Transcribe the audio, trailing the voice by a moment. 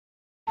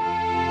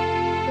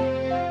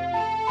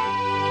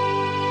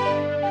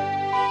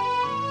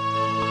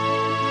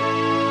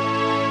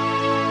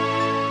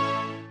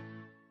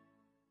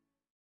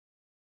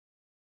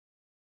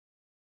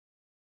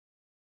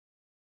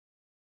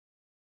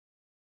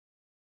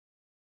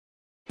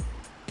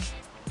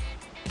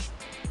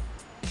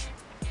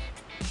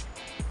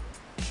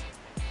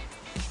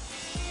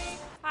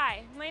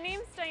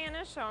name's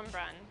Diana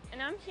Schoenbrunn,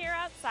 and I'm here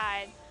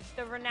outside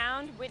the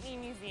renowned Whitney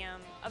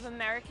Museum of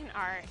American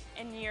Art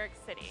in New York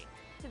City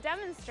to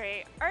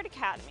demonstrate Art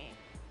Academy,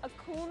 a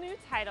cool new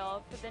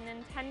title for the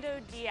Nintendo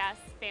DS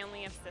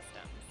family of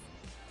systems.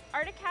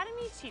 Art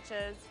Academy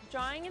teaches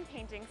drawing and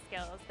painting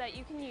skills that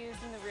you can use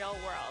in the real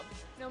world,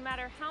 no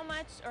matter how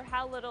much or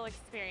how little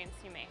experience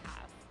you may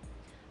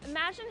have.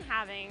 Imagine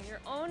having your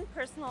own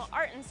personal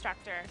art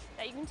instructor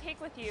that you can take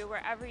with you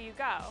wherever you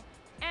go,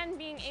 and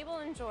being able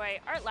to enjoy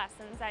art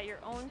lessons at your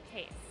own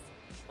pace.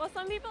 While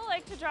some people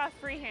like to draw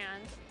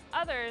freehand,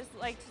 others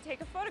like to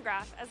take a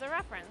photograph as a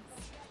reference.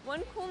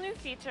 One cool new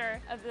feature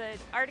of the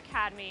Art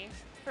Academy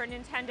for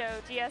Nintendo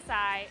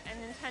DSi and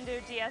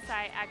Nintendo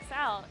DSi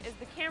XL is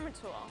the camera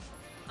tool.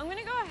 I'm going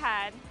to go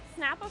ahead,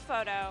 snap a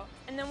photo,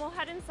 and then we'll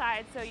head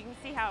inside so you can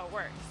see how it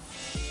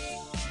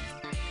works.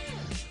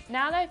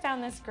 Now that I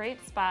found this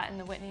great spot in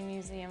the Whitney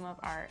Museum of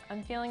Art,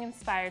 I'm feeling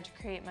inspired to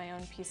create my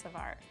own piece of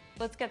art.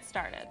 Let's get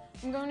started.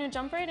 I'm going to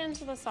jump right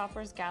into the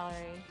software's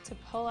gallery to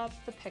pull up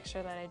the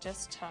picture that I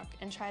just took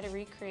and try to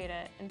recreate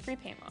it in free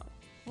paint mode.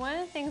 One of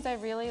the things I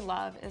really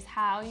love is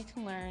how you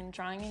can learn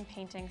drawing and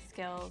painting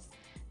skills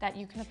that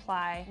you can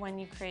apply when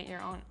you create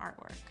your own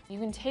artwork. You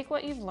can take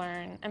what you've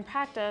learned and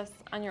practice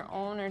on your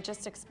own or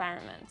just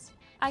experiment.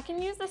 I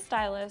can use the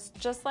stylus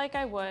just like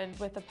I would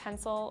with a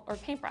pencil or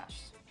paintbrush.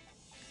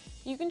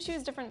 You can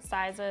choose different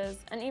sizes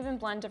and even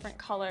blend different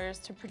colors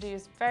to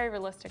produce very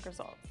realistic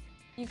results.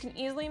 You can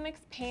easily mix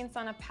paints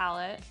on a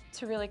palette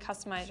to really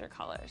customize your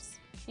colors.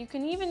 You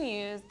can even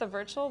use the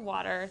virtual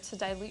water to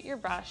dilute your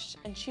brush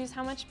and choose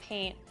how much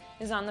paint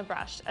is on the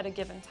brush at a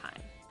given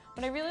time.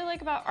 What I really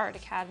like about Art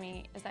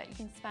Academy is that you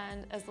can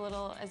spend as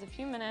little as a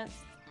few minutes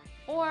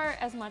or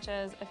as much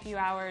as a few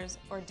hours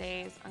or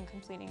days on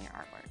completing your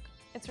artwork.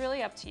 It's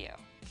really up to you.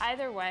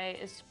 Either way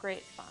is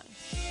great fun.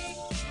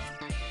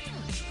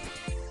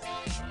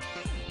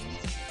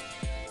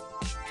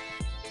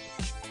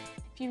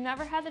 If you've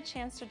never had the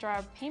chance to draw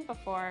or paint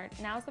before,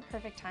 now's the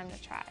perfect time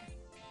to try.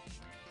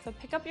 So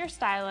pick up your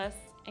stylus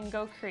and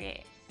go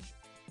create.